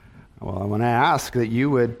Well, I want to ask that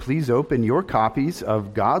you would please open your copies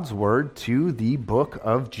of God's Word to the book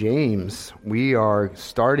of James. We are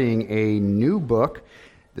starting a new book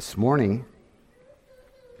this morning.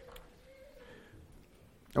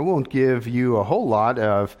 I won't give you a whole lot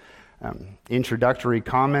of introductory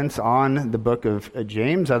comments on the book of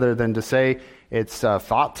James, other than to say it's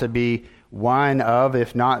thought to be one of,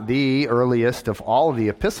 if not the earliest of all of the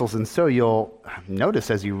epistles. And so you'll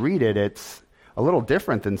notice as you read it, it's a little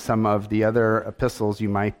different than some of the other epistles you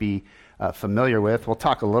might be familiar with. We'll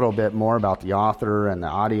talk a little bit more about the author and the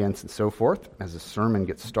audience and so forth as the sermon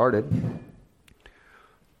gets started.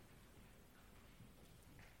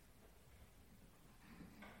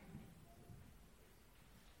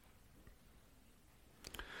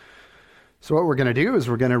 So what we're going to do is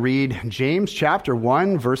we're going to read James chapter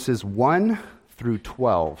 1, verses 1 through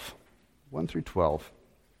 12. 1 through 12.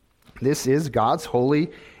 This is God's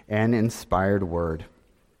holy and inspired word.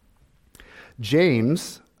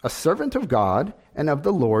 James, a servant of God and of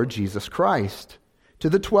the Lord Jesus Christ, to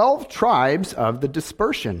the 12 tribes of the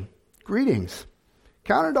dispersion, greetings.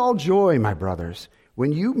 Count it all joy, my brothers,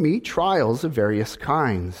 when you meet trials of various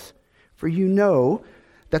kinds, for you know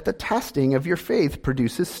that the testing of your faith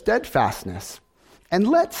produces steadfastness. And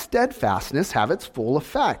let steadfastness have its full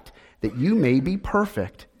effect, that you may be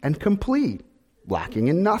perfect and complete, lacking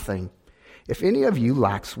in nothing. If any of you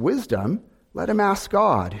lacks wisdom, let him ask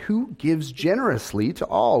God, who gives generously to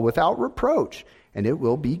all without reproach, and it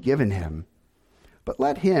will be given him. But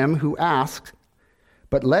let him ask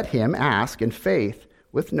in faith,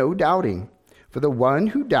 with no doubting. For the one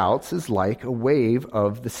who doubts is like a wave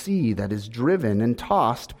of the sea that is driven and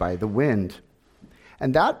tossed by the wind.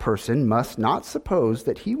 And that person must not suppose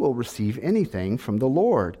that he will receive anything from the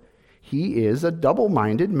Lord. He is a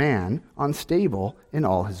double-minded man, unstable in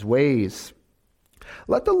all his ways.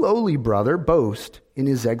 Let the lowly brother boast in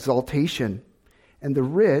his exaltation, and the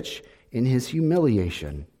rich in his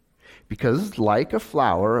humiliation, because like a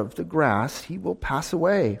flower of the grass he will pass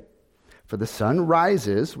away. For the sun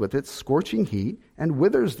rises with its scorching heat and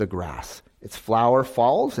withers the grass. Its flower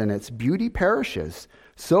falls and its beauty perishes.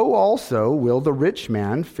 So also will the rich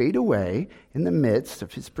man fade away in the midst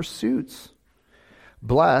of his pursuits.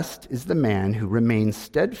 Blessed is the man who remains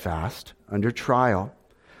steadfast under trial.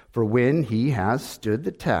 For when he has stood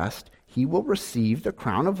the test, he will receive the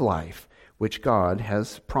crown of life, which God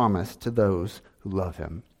has promised to those who love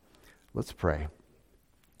him. Let's pray.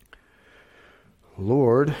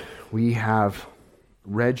 Lord, we have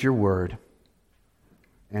read your word,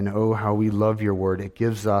 and oh, how we love your word. It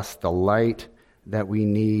gives us the light that we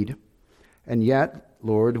need. And yet,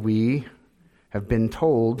 Lord, we have been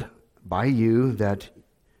told by you that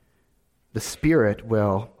the Spirit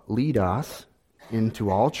will lead us into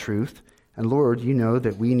all truth. And Lord, you know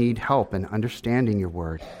that we need help in understanding your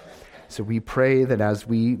word. So we pray that as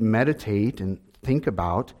we meditate and think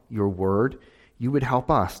about your word, you would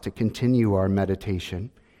help us to continue our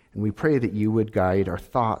meditation. And we pray that you would guide our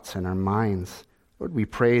thoughts and our minds. Lord, we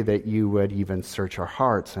pray that you would even search our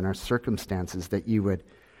hearts and our circumstances, that you would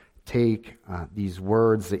take these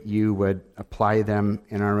words, that you would apply them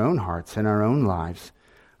in our own hearts, in our own lives.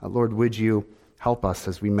 Lord, would you help us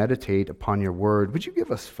as we meditate upon your word? Would you give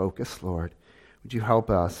us focus, Lord? Would you help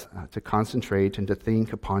us to concentrate and to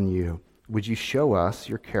think upon you? Would you show us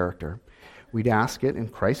your character? We'd ask it in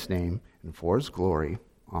Christ's name and for his glory.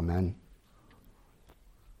 Amen.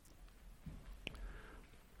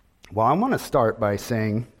 Well, I want to start by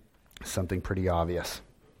saying something pretty obvious.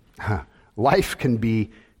 Life can be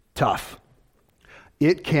tough.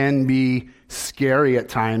 It can be scary at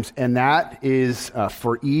times, and that is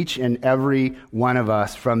for each and every one of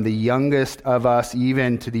us, from the youngest of us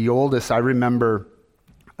even to the oldest. I remember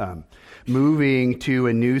moving to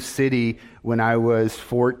a new city when I was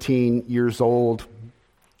 14 years old.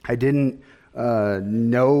 I didn't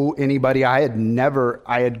know anybody. I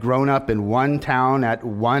had grown up in one town at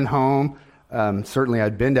one home. Certainly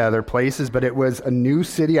I'd been to other places, but it was a new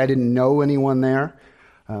city. I didn't know anyone there.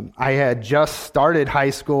 I had just started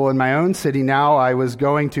high school in my own city. Now I was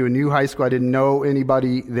going to a new high school. I didn't know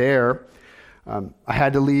anybody there. I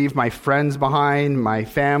had to leave my friends behind, my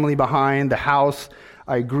family behind, the house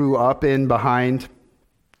I grew up in behind.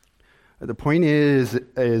 The point is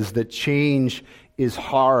that change is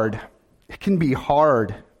hard. It can be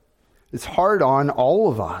hard. It's hard on all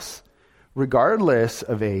of us, regardless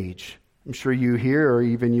of age. I'm sure you hear, or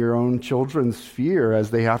even your own children's fear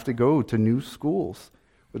as they have to go to new schools,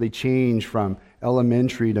 where they change from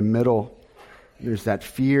elementary to middle. There's that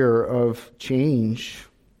fear of change.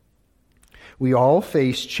 We all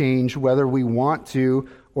face change whether we want to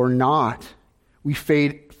or not. We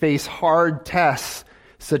face hard tests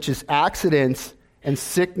such as accidents and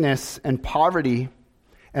sickness and poverty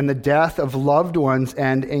and the death of loved ones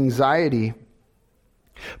and anxiety.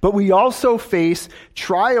 But we also face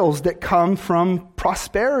trials that come from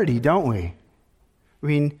prosperity, don't we? I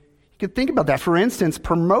mean, you could think about that. For instance,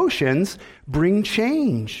 promotions bring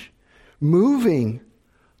change, moving,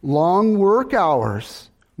 long work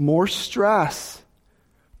hours, more stress.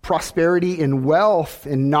 Prosperity in wealth,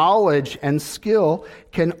 in knowledge, and skill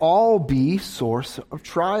can all be source of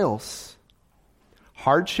trials.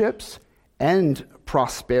 Hardships and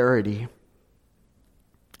prosperity.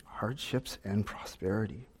 Hardships and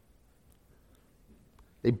prosperity.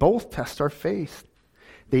 They both test our faith.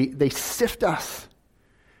 They sift us.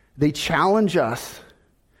 They challenge us.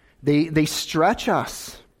 They stretch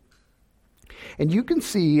us. And you can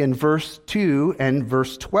see in verse 2 and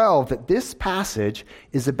verse 12 that this passage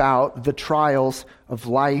is about the trials of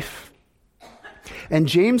life. And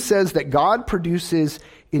James says that God produces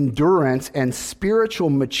endurance and spiritual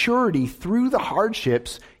maturity through the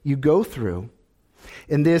hardships you go through.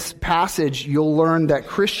 In this passage, you'll learn that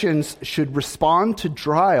Christians should respond to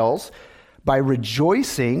trials by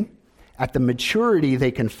rejoicing at the maturity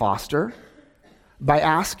they can foster, by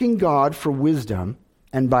asking God for wisdom,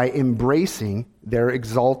 and by embracing their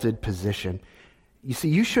exalted position. You see,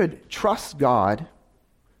 you should trust God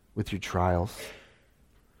with your trials.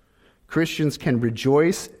 Christians can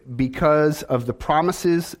rejoice because of the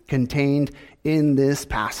promises contained in this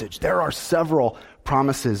passage. There are several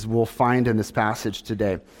promises we'll find in this passage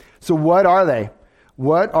today. So what are they?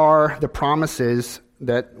 What are the promises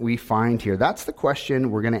that we find here? That's the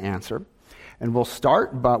question we're going to answer. And we'll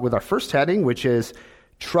start with our first heading, which is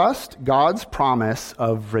trust God's promise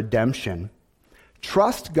of redemption.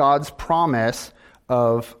 Trust God's promise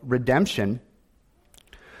of redemption.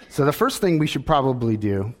 So the first thing we should probably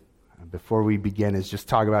do before we begin is just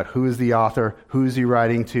talk about who is the author, who is he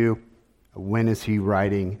writing to, when is he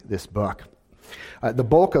writing this book. The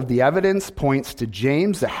bulk of the evidence points to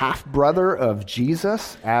James, the half-brother of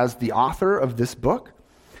Jesus, as the author of this book.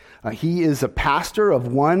 He is a pastor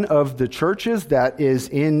of one of the churches that is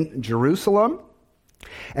in Jerusalem.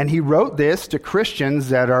 And he wrote this to Christians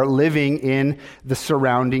that are living in the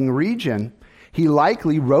surrounding region. He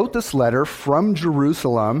likely wrote this letter from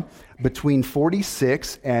Jerusalem between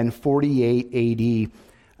 46 and 48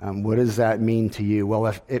 AD. What does that mean to you?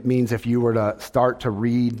 Well, it means if you were to start to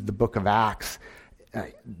read the book of Acts,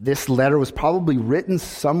 this letter was probably written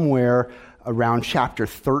somewhere around chapter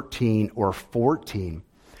 13 or 14.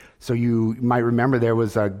 So you might remember there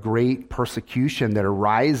was a great persecution that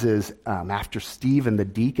arises after Stephen the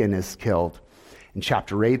deacon is killed. In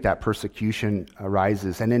chapter 8, that persecution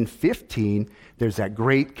arises. And in 15, there's that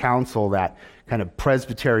great council, that kind of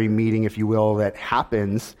presbytery meeting, if you will, that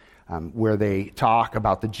happens where they talk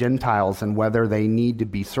about the Gentiles and whether they need to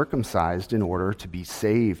be circumcised in order to be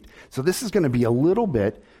saved. So this is going to be a little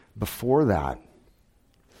bit before that.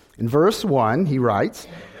 In verse 1, he writes,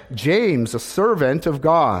 James, a servant of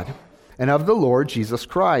God and of the Lord Jesus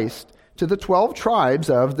Christ, to the 12 tribes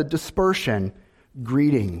of the dispersion,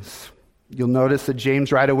 greetings. You'll notice that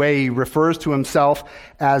James right away refers to himself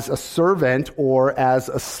as a servant or as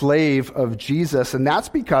a slave of Jesus, and that's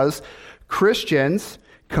because Christians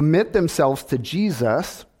commit themselves to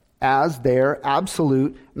Jesus as their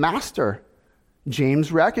absolute master.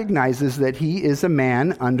 James recognizes that he is a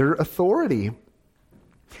man under authority.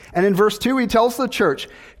 And in verse 2, he tells the church,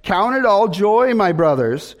 count it all joy, my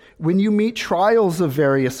brothers, when you meet trials of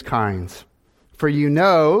various kinds. For you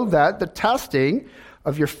know that the testing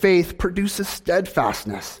of your faith produces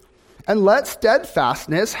steadfastness. And let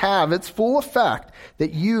steadfastness have its full effect,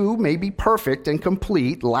 that you may be perfect and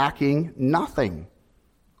complete, lacking nothing.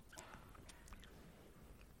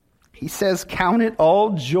 He says, count it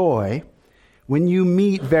all joy when you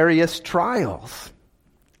meet various trials.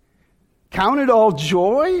 Count it all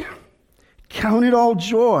joy? Count it all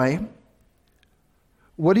joy.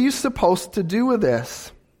 What are you supposed to do with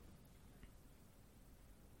this?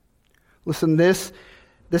 Listen, this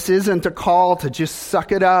isn't a call to just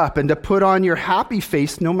suck it up and to put on your happy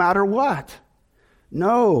face no matter what.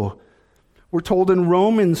 No. We're told in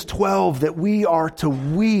Romans 12 that we are to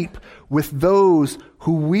weep with those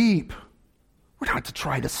who weep. We're not to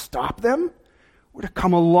try to stop them. We're to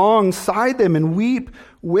come alongside them and weep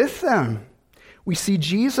with them. We see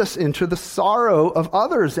Jesus enter the sorrow of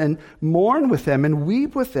others and mourn with them and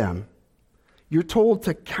weep with them. You're told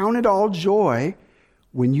to count it all joy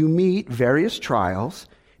when you meet various trials,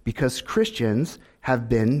 because Christians have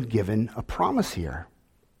been given a promise here.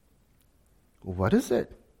 What is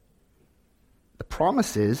it? The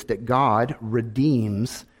promise is that God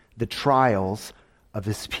redeems the trials of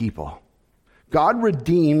his people. God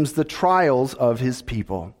redeems the trials of his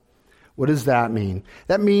people. What does that mean?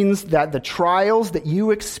 That means that the trials that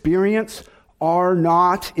you experience are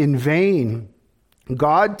not in vain.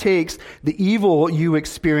 God takes the evil you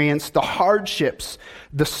experience, the hardships,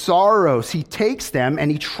 the sorrows, he takes them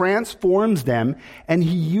and he transforms them and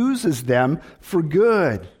he uses them for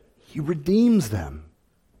good. He redeems them.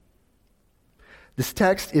 This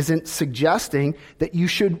text isn't suggesting that you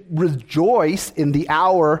should rejoice in the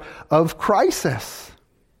hour of crisis.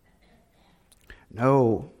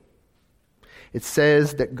 No. It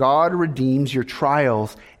says that God redeems your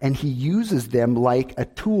trials and he uses them like a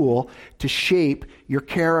tool to shape your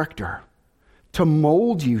character, to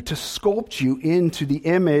mold you, to sculpt you into the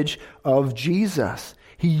image of Jesus.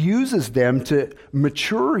 He uses them to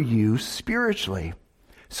mature you spiritually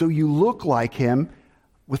so you look like him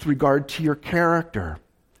with regard to your character,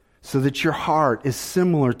 so that your heart is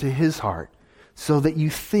similar to his heart, so that you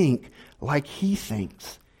think like he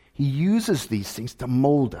thinks. He uses these things to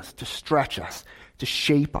mold us, to stretch us, to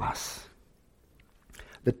shape us.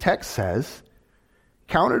 The text says,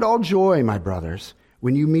 "Count it all joy, my brothers,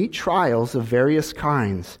 when you meet trials of various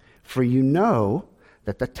kinds, for you know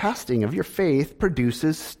that the testing of your faith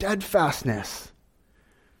produces steadfastness."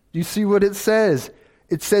 Do you see what it says?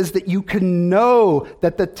 It says that you can know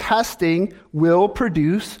that the testing will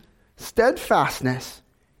produce steadfastness.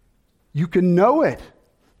 You can know it.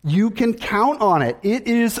 You can count on it. It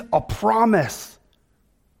is a promise.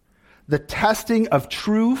 The testing of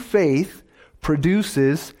true faith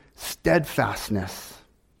produces steadfastness.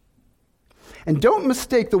 And don't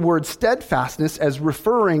mistake the word steadfastness as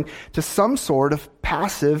referring to some sort of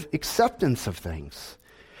passive acceptance of things.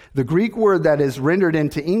 The Greek word that is rendered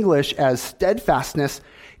into English as steadfastness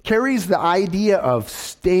carries the idea of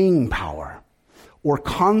staying power or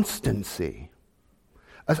constancy.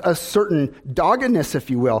 A certain doggedness, if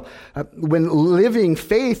you will. When living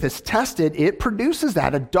faith is tested, it produces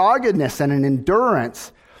that, a doggedness and an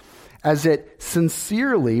endurance as it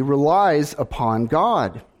sincerely relies upon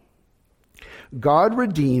God. God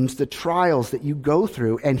redeems the trials that you go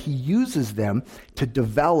through, and he uses them to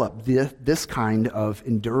develop this kind of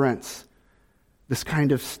endurance, this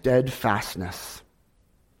kind of steadfastness.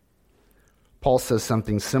 Paul says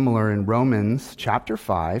something similar in Romans chapter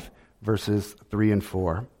 5, verses 3 and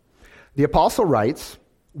 4. The apostle writes,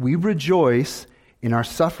 "We rejoice in our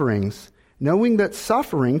sufferings, knowing that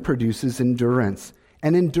suffering produces endurance,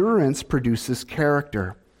 and endurance produces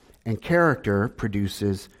character, and character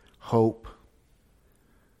produces hope."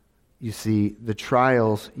 You see, the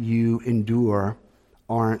trials you endure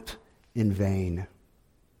aren't in vain.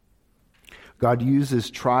 God uses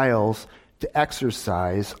trials to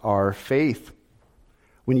exercise our faith.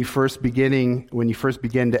 When you first begin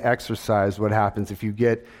to exercise, what happens if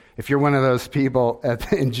you're one of those people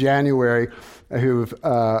in January who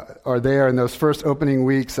are there in those first opening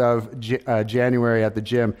weeks of January at the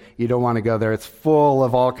gym? You don't want to go there. It's full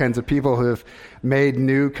of all kinds of people who have made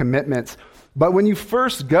new commitments. But when you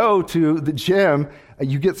first go to the gym,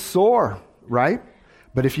 you get sore, right?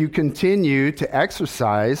 But if you continue to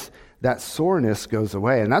exercise, that soreness goes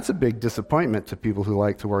away. And that's a big disappointment to people who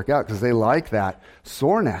like to work out because they like that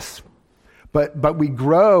soreness. But we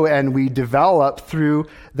grow and we develop through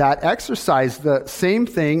that exercise. The same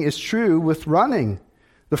thing is true with running.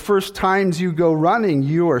 The first times you go running,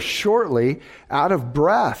 you are shortly out of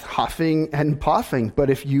breath, huffing and puffing. But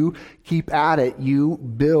if you keep at it, you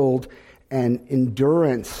build an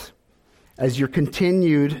endurance. As you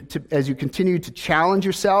continue to challenge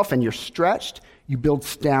yourself and you're stretched, you build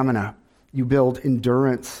stamina. You build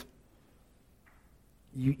endurance.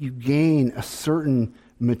 You gain a certain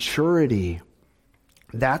maturity.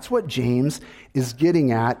 That's what James is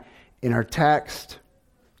getting at in our text.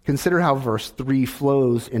 Consider how verse 3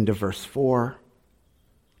 flows into verse 4.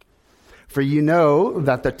 "For you know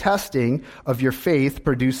that the testing of your faith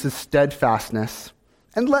produces steadfastness.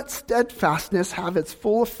 And let steadfastness have its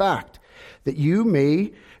full effect, that you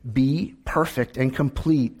may be perfect and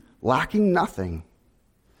complete, lacking nothing."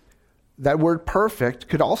 That word perfect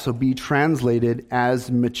could also be translated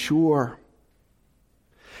as mature.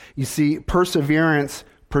 You see, perseverance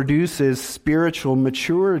produces spiritual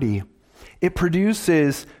maturity. It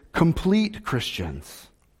produces complete Christians.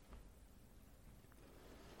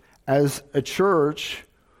 As a church,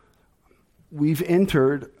 we've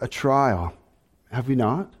entered a trial. Have we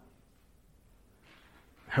not?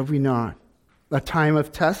 Have we not? A time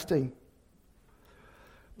of testing.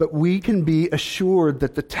 But we can be assured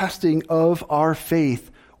that the testing of our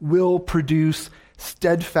faith will produce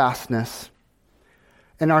steadfastness.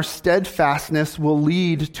 And our steadfastness will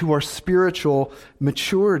lead to our spiritual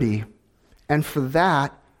maturity. And for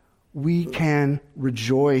that, we can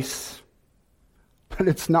rejoice. But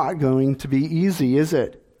it's not going to be easy, is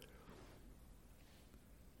it?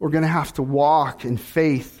 We're going to have to walk in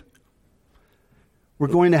faith. We're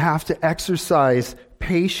going to have to exercise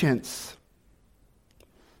patience.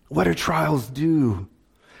 What do trials do?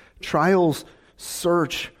 Trials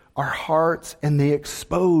search our hearts and they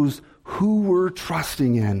expose who we're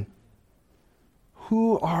trusting in.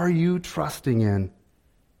 Who are you trusting in?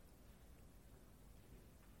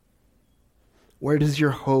 Where does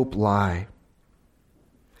your hope lie?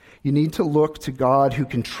 You need to look to God who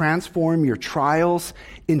can transform your trials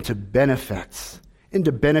into benefits.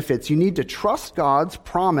 You need to trust God's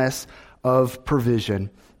promise of provision.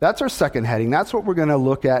 That's our second heading. That's what we're going to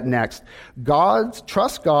look at next.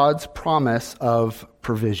 Trust God's promise of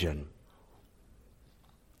provision.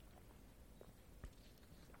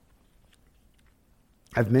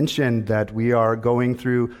 I've mentioned that we are going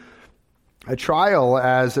through a trial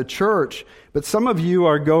as a church, but some of you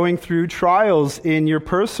are going through trials in your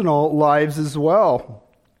personal lives as well.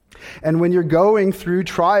 And when you're going through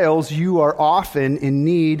trials, you are often in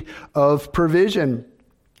need of provision.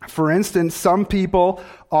 For instance, some people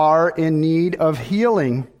are in need of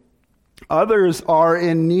healing. Others are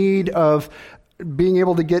in need of being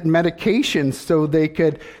able to get medication so they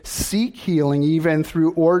could seek healing even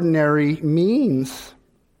through ordinary means.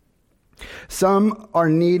 Some are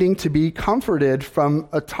needing to be comforted from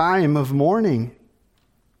a time of mourning.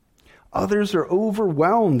 Others are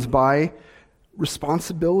overwhelmed by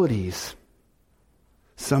responsibilities.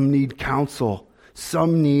 Some need counsel.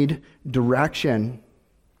 Some need direction.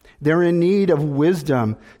 They're in need of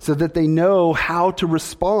wisdom so that they know how to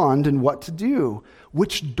respond and what to do.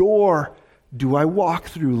 Which door do I walk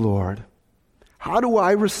through, Lord? How do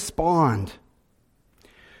I respond?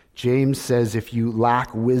 James says, if you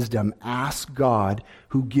lack wisdom, ask God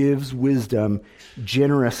who gives wisdom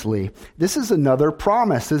generously. This is another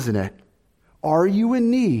promise, isn't it? Are you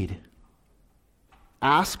in need?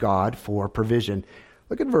 Ask God for provision.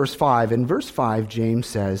 Look at verse 5. In verse 5, James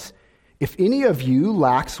says, if any of you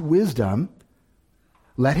lacks wisdom,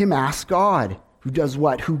 let him ask God, who does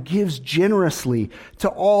what? Who gives generously to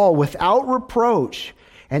all without reproach,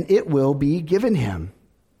 and it will be given him.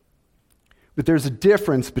 But there's a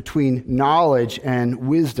difference between knowledge and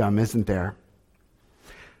wisdom, isn't there?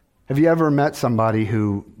 Have you ever met somebody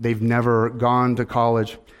who they've never gone to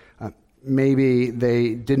college? Maybe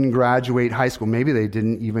they didn't graduate high school. Maybe they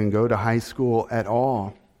didn't even go to high school at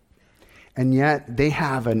all. And yet they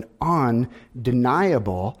have an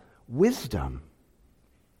undeniable wisdom.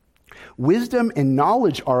 Wisdom and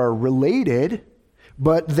knowledge are related,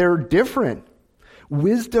 but they're different.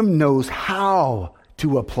 Wisdom knows how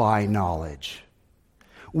to apply knowledge.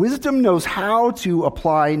 Wisdom knows how to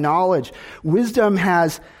apply knowledge. Wisdom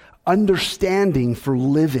has understanding for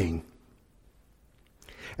living.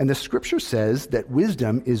 And the scripture says that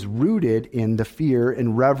wisdom is rooted in the fear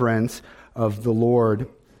and reverence of the Lord.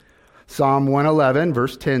 Psalm 111,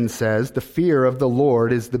 verse 10 says, the fear of the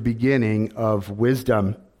Lord is the beginning of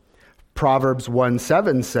wisdom. Proverbs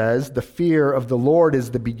 1:7 says, the fear of the Lord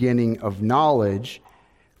is the beginning of knowledge.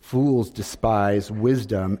 Fools despise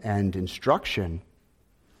wisdom and instruction.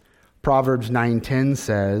 Proverbs 9:10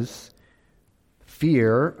 says,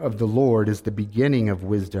 fear of the Lord is the beginning of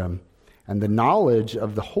wisdom, and the knowledge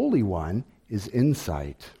of the Holy One is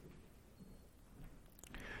insight.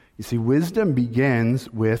 You see, wisdom begins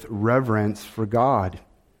with reverence for God.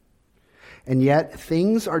 And yet,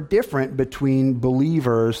 things are different between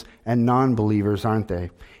believers and non-believers, aren't they?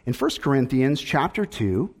 In 1 Corinthians chapter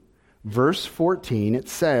 2, verse 14, it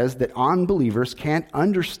says that unbelievers can't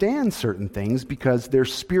understand certain things because they're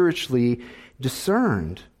spiritually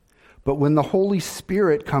discerned. But when the Holy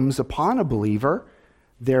Spirit comes upon a believer,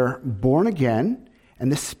 they're born again,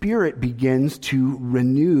 and the Spirit begins to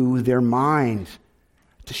renew their mind,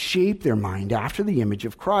 to shape their mind after the image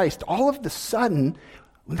of Christ. All of a sudden,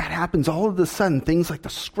 when that happens, things like the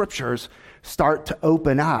Scriptures start to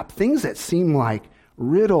open up. Things that seem like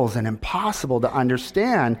riddles and impossible to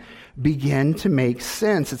understand begin to make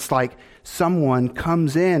sense. It's like someone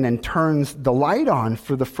comes in and turns the light on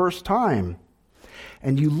for the first time.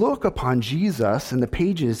 And you look upon Jesus in the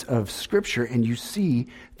pages of Scripture and you see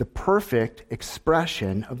the perfect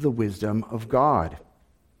expression of the wisdom of God.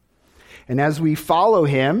 And as we follow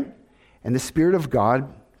him and the Spirit of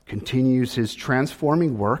God continues his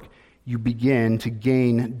transforming work, you begin to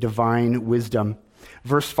gain divine wisdom.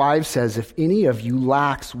 Verse 5 says, if any of you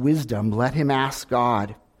lacks wisdom, let him ask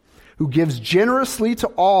God, who gives generously to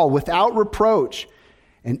all without reproach,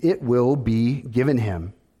 and it will be given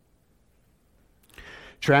him.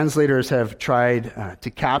 Translators have tried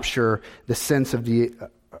to capture the sense of the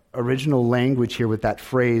original language here with that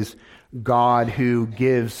phrase, God who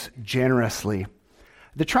gives generously.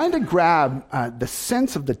 They're trying to grab the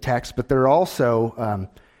sense of the text, but they're also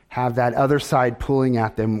have that other side pulling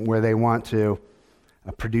at them where they want to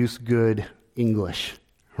produce good English,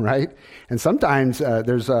 right? And sometimes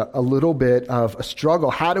there's a little bit of a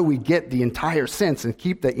struggle. How do we get the entire sense and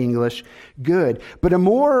keep the English good? But a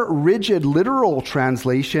more rigid, literal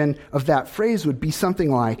translation of that phrase would be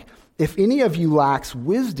something like, if any of you lacks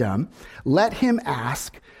wisdom, let him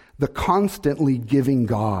ask the constantly giving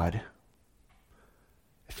God.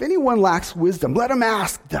 If anyone lacks wisdom, let him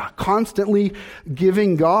ask the constantly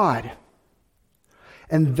giving God.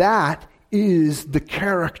 And that is the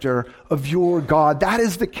character of your God. That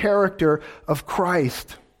is the character of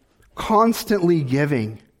Christ. Constantly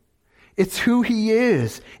giving. It's who he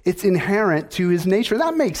is. It's inherent to his nature.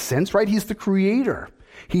 That makes sense, right? He's the creator.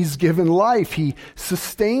 He's given life. He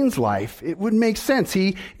sustains life. It would make sense.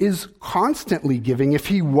 He is constantly giving. If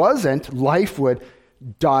he wasn't, life would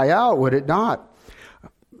die out, would it not?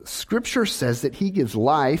 Scripture says that he gives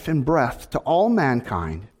life and breath to all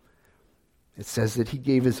mankind. It says that he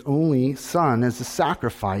gave his only son as a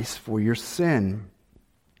sacrifice for your sin.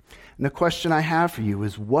 And the question I have for you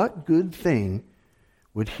is, what good thing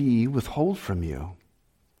would he withhold from you?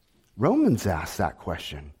 Romans asks that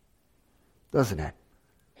question, doesn't it?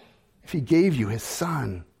 If he gave you his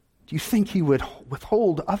son, do you think he would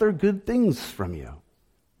withhold other good things from you?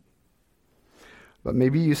 But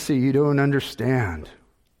maybe you see, you don't understand.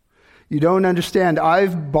 You don't understand.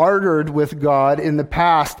 I've bartered with God in the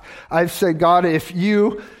past. I've said, God, if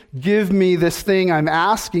you give me this thing I'm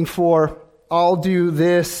asking for, I'll do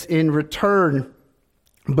this in return.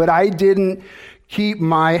 But I didn't keep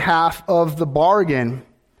my half of the bargain.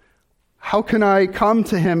 How can I come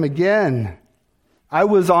to him again? I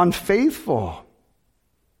was unfaithful.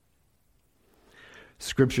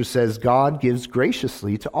 Scripture says God gives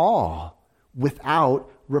graciously to all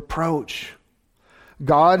without reproach.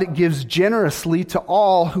 God gives generously to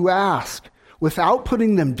all who ask, without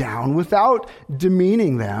putting them down, without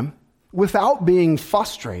demeaning them, without being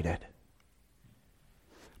frustrated.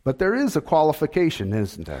 But there is a qualification,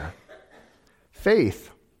 isn't there? Faith.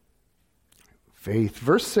 Faith.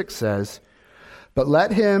 Verse 6 says, but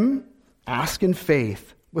let him ask in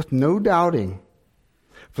faith, with no doubting.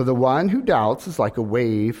 For the one who doubts is like a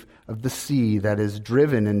wave of the sea that is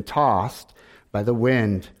driven and tossed by the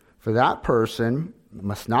wind. For that person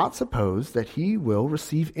must not suppose that he will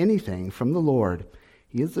receive anything from the Lord.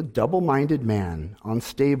 He is a double-minded man,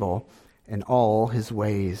 unstable in all his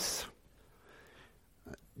ways.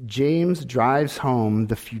 James drives home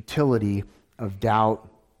the futility of doubt.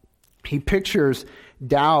 He pictures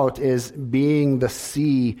doubt as being the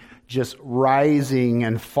sea just rising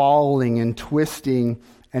and falling and twisting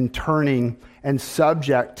and turning and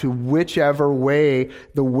subject to whichever way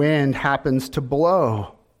the wind happens to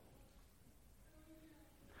blow.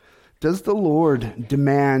 Does the Lord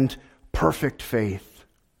demand perfect faith?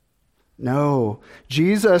 No.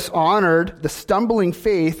 Jesus honored the stumbling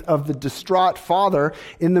faith of the distraught father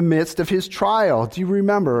in the midst of his trial. Do you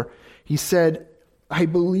remember? He said, I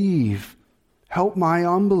believe. Help my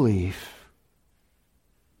unbelief.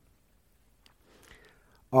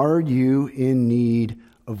 Are you in need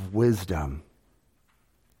of wisdom?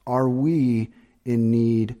 Are we in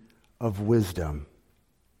need of wisdom?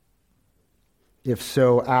 If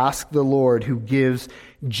so, ask the Lord who gives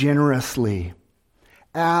generously.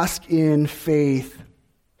 Ask in faith.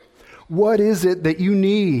 What is it that you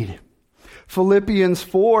need? Philippians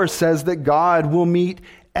 4 says that God will meet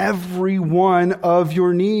every one of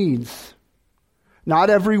your needs. Not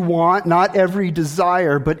every want, not every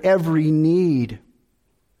desire, but every need.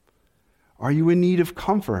 Are you in need of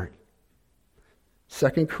comfort?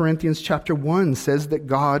 2 Corinthians chapter 1 says that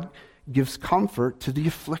God gives comfort to the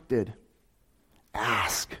afflicted.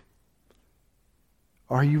 Ask.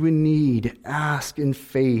 Are you in need? Ask in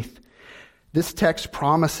faith. This text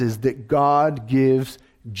promises that God gives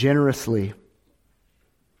generously.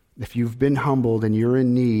 If you've been humbled and you're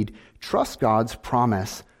in need, trust God's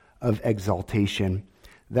promise of exaltation.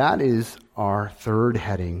 That is our third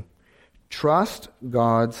heading. Trust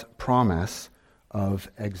God's promise of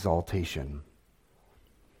exaltation.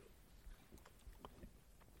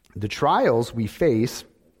 The trials we face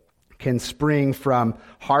can spring from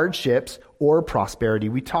hardships or prosperity.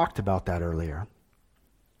 We talked about that earlier.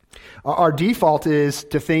 Our default is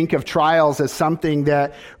to think of trials as something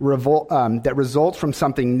that results from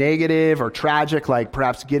something negative or tragic, like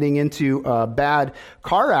perhaps getting into a bad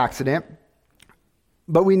car accident.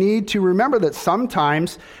 But we need to remember that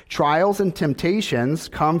sometimes trials and temptations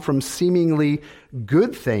come from seemingly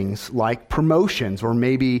good things like promotions or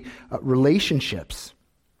maybe relationships.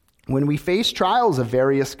 When we face trials of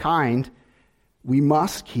various kind, we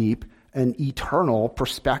must keep an eternal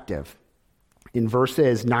perspective. In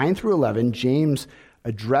verses 9 through 11, James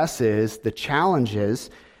addresses the challenges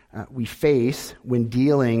we face when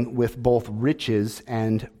dealing with both riches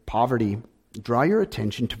and poverty. Draw your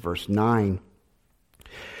attention to verse 9.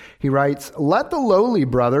 He writes, "Let the lowly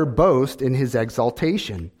brother boast in his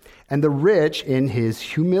exaltation, and the rich in his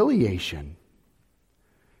humiliation."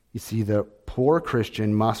 You see, the poor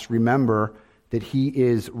Christian must remember that he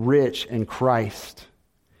is rich in Christ.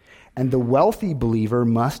 And the wealthy believer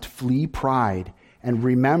must flee pride and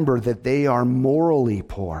remember that they are morally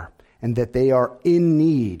poor and that they are in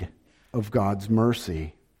need of God's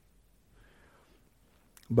mercy.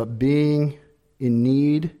 But being in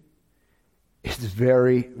need is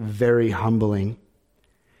very, very humbling.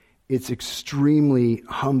 It's extremely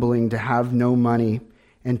humbling to have no money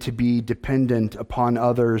and to be dependent upon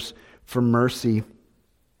others for mercy.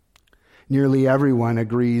 Nearly everyone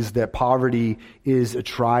agrees that poverty is a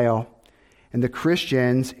trial, and the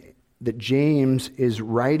Christians that James is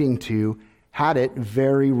writing to had it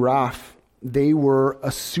very rough. They were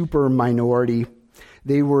a super minority.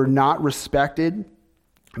 They were not respected.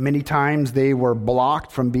 Many times they were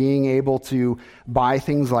blocked from being able to buy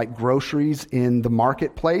things like groceries in the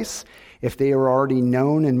marketplace. If they were already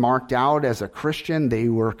known and marked out as a Christian, they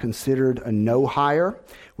were considered a no-hire,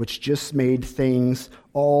 which just made things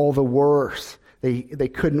all the worse. They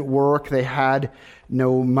couldn't work, they had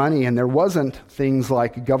no money, and there wasn't things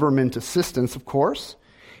like government assistance, of course.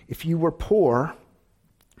 If you were poor,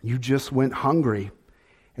 you just went hungry,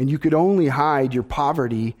 and you could only hide your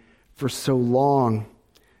poverty for so long,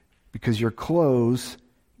 because your clothes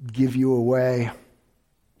give you away.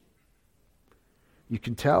 You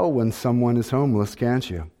can tell when someone is homeless, can't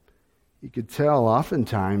you? You could tell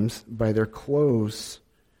oftentimes by their clothes.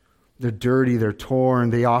 They're dirty, they're torn,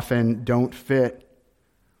 they often don't fit.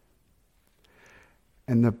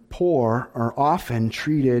 And the poor are often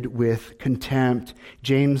treated with contempt.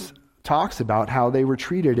 James talks about how they were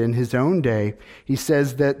treated in his own day. He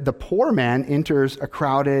says that the poor man enters a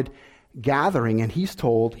crowded gathering and he's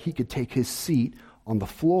told he could take his seat on the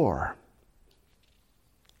floor.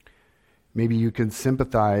 Maybe you can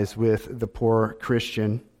sympathize with the poor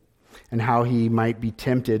Christian and how he might be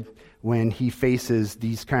tempted when he faces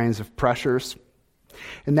these kinds of pressures.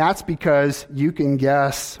 And that's because you can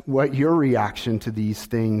guess what your reaction to these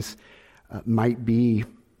things might be.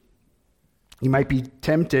 You might be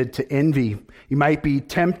tempted to envy. You might be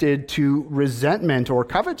tempted to resentment or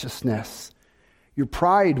covetousness. Your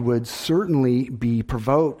pride would certainly be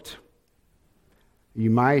provoked. You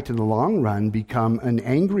might, in the long run, become an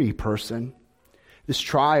angry person. This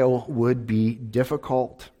trial would be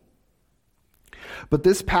difficult. But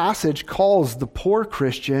this passage calls the poor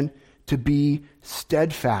Christian to be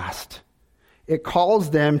steadfast. It calls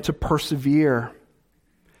them to persevere,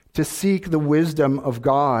 to seek the wisdom of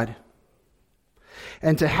God,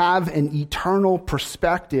 and to have an eternal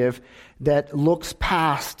perspective that looks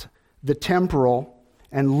past the temporal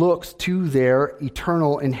and looks to their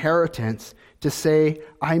eternal inheritance, to say,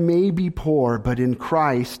 I may be poor, but in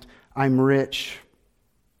Christ I'm rich.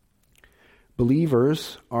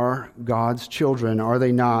 Believers are God's children, are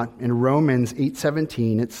they not? In Romans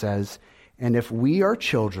 8:17 it says, and if we are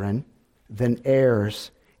children, then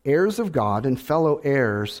heirs, heirs of God and fellow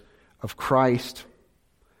heirs of Christ.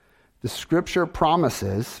 The Scripture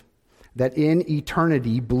promises that in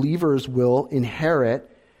eternity, believers will inherit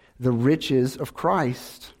the riches of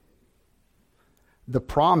Christ. The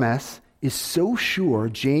promise is so sure,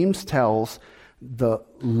 James tells the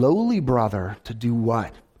lowly brother to do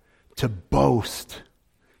what? To boast.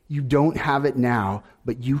 You don't have it now,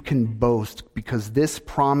 but you can boast because this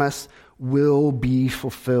promise will be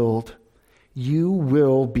fulfilled. You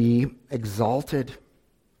will be exalted.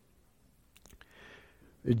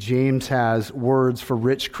 James has words for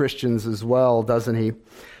rich Christians as well, doesn't he?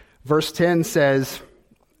 Verse 10 says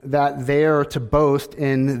that they are to boast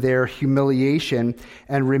in their humiliation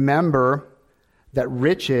and remember that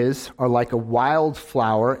riches are like a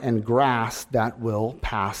wildflower and grass that will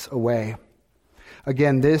pass away.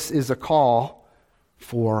 Again, this is a call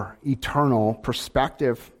for eternal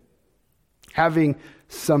perspective. Having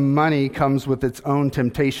some money comes with its own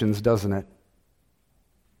temptations, doesn't it?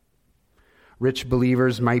 Rich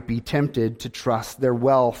believers might be tempted to trust their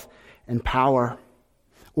wealth and power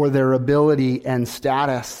or their ability and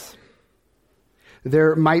status.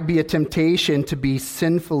 There might be a temptation to be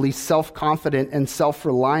sinfully self-confident and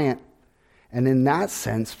self-reliant and in that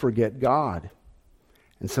sense forget God.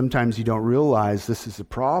 And sometimes you don't realize this is a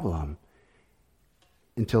problem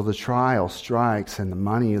until the trial strikes and the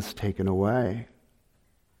money is taken away.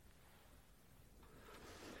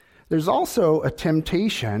 There's also a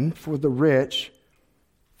temptation for the rich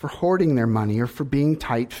for hoarding their money or for being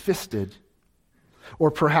tight-fisted, or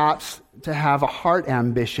perhaps to have a heart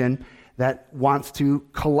ambition that wants to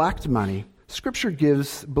collect money. Scripture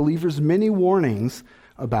gives believers many warnings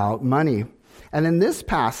about money. And in this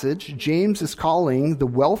passage, James is calling the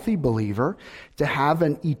wealthy believer to have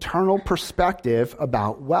an eternal perspective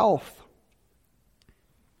about wealth.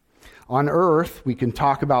 On earth, we can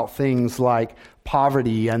talk about things like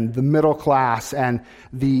poverty and the middle class and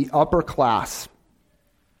the upper class.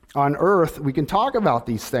 On earth, we can talk about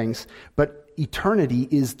these things, but eternity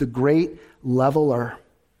is the great leveler.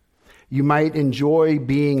 You might enjoy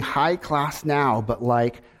being high class now, but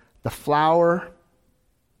like the flower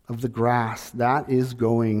of the grass, that is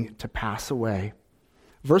going to pass away.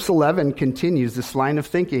 Verse 11 continues this line of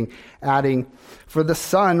thinking, adding, "For the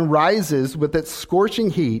sun rises with its scorching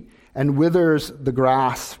heat and withers the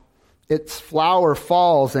grass. Its flower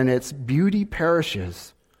falls and its beauty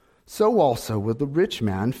perishes. So also will the rich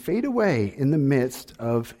man fade away in the midst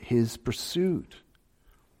of his pursuit."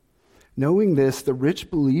 Knowing this, the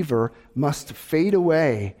rich believer must fade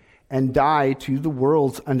away and die to the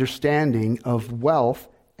world's understanding of wealth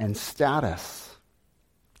and status.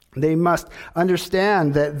 They must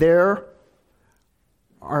understand that they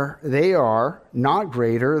are not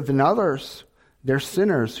greater than others. They're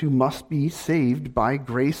sinners who must be saved by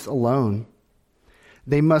grace alone.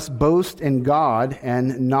 They must boast in God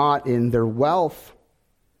and not in their wealth.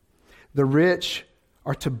 The rich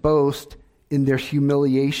are to boast in their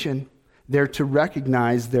humiliation. They're to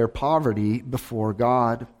recognize their poverty before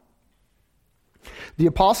God. The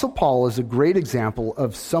Apostle Paul is a great example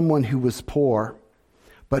of someone who was poor,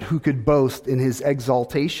 but who could boast in his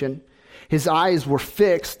exaltation. His eyes were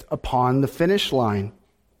fixed upon the finish line.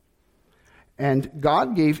 And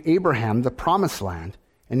God gave Abraham the promised land,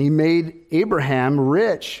 and he made Abraham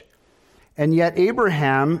rich. And yet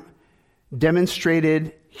Abraham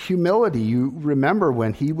demonstrated humility. You remember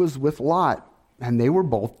when he was with Lot, and they were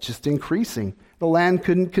both just increasing. The land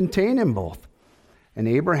couldn't contain them both. And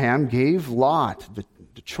Abraham gave Lot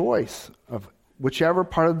the choice of whichever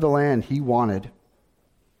part of the land he wanted.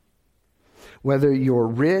 Whether you're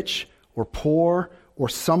rich or poor or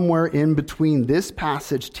somewhere in between, this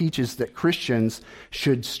passage teaches that Christians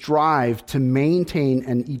should strive to maintain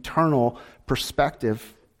an eternal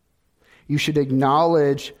perspective. You should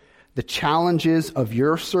acknowledge the challenges of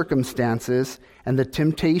your circumstances and the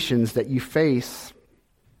temptations that you face.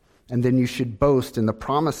 And then you should boast in the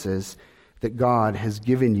promises that God has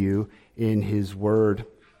given you in His Word.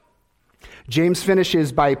 James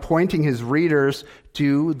finishes by pointing his readers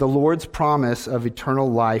to the Lord's promise of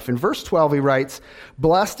eternal life. In verse 12 he writes,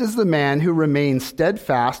 "Blessed is the man who remains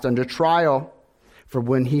steadfast under trial, for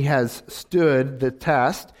when he has stood the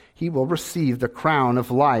test, he will receive the crown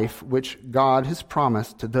of life which God has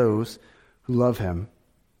promised to those who love him."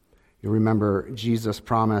 You remember Jesus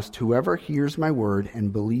promised, "Whoever hears my word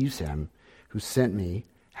and believes him who sent me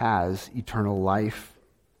has eternal life."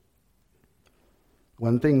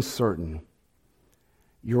 One thing's certain: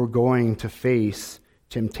 you're going to face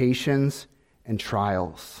temptations and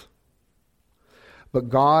trials. But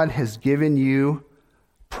God has given you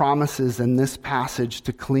promises in this passage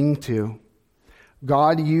to cling to.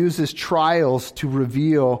 God uses trials to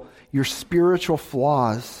reveal your spiritual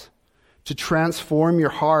flaws, to transform your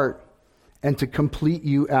heart, and to complete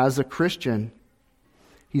you as a Christian.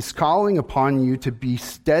 He's calling upon you to be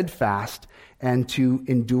steadfast and to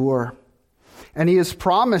endure. And He has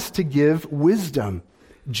promised to give wisdom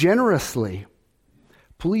generously.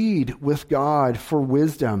 Plead with God for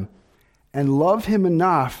wisdom and love Him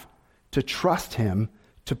enough to trust Him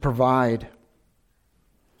to provide.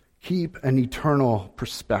 Keep an eternal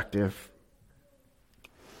perspective.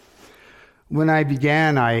 When I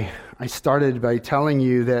began, I started by telling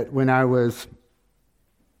you that when I was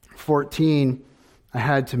 14, I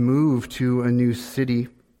had to move to a new city.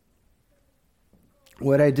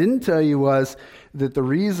 What I didn't tell you was that the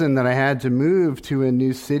reason that I had to move to a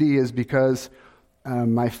new city is because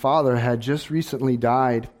my father had just recently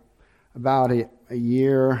died about a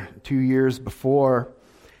year, 2 years before,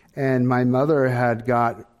 and my mother had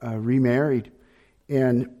got remarried.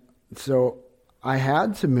 And so I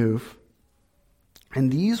had to move.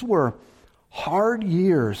 And these were hard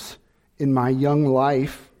years in my young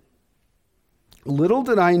life. Little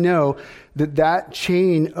did I know that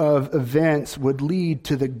chain of events would lead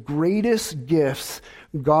to the greatest gifts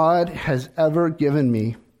God has ever given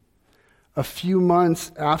me. A few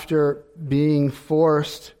months after being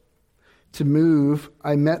forced to move,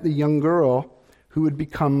 I met the young girl who would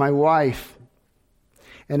become my wife.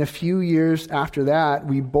 And a few years after that,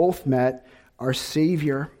 we both met our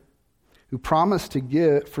Savior, who promised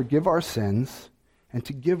to forgive our sins and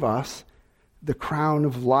to give us the crown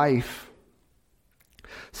of life.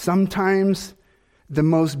 Sometimes the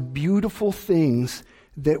most beautiful things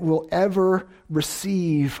that we'll ever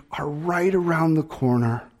receive are right around the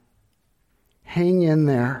corner. Hang in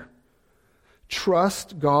there.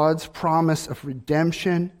 Trust God's promise of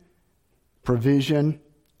redemption, provision,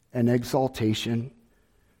 and exaltation.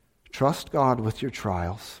 Trust God with your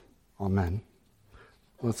trials. Amen.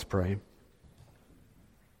 Let's pray.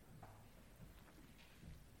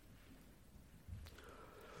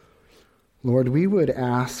 Lord, we would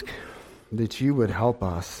ask that you would help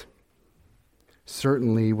us.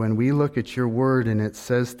 Certainly, when we look at your word and it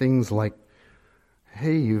says things like,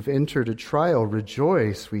 hey, you've entered a trial,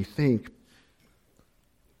 rejoice, we think,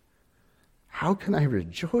 how can I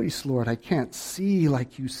rejoice, Lord? I can't see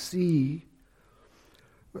like you see.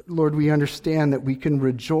 But Lord, we understand that we can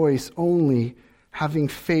rejoice only having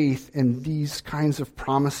faith in these kinds of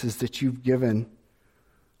promises that you've given,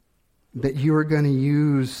 that you are going to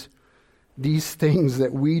use these things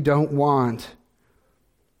that we don't want,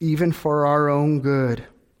 even for our own good.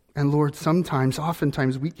 And Lord,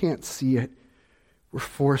 oftentimes, we can't see it. We're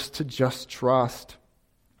forced to just trust.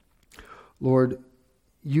 Lord,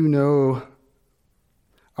 you know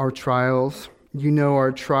our trials. You know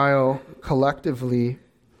our trial collectively,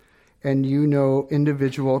 and you know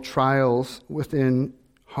individual trials within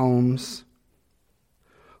homes.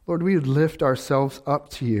 Lord, we would lift ourselves up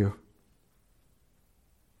to you.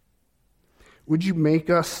 Would you make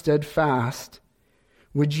us steadfast?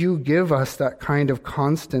 Would you give us that kind of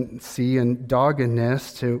constancy and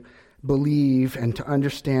doggedness to believe and to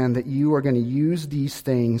understand that you are going to use these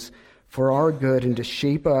things for our good and to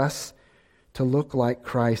shape us to look like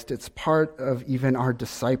Christ? It's part of even our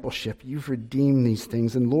discipleship. You've redeemed these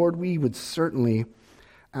things. And Lord, we would certainly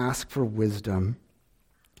ask for wisdom.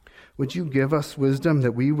 Would you give us wisdom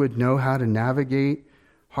that we would know how to navigate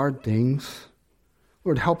hard things?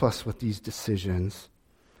 Lord, help us with these decisions.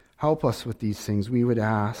 Help us with these things, we would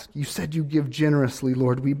ask. You said you give generously,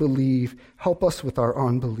 Lord. We believe. Help us with our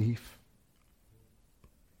unbelief.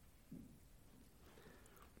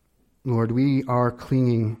 Lord, we are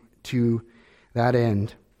clinging to that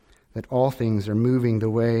end, that all things are moving the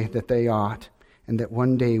way that they ought, and that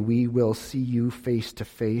one day we will see you face to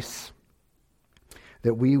face,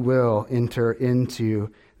 that we will enter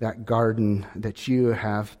into that garden that you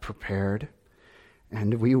have prepared,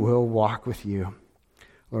 and we will walk with you.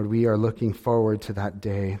 Lord, we are looking forward to that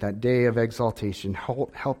day of exaltation.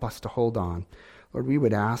 Help us to hold on. Lord, we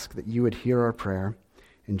would ask that you would hear our prayer.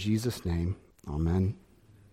 In Jesus' name, amen.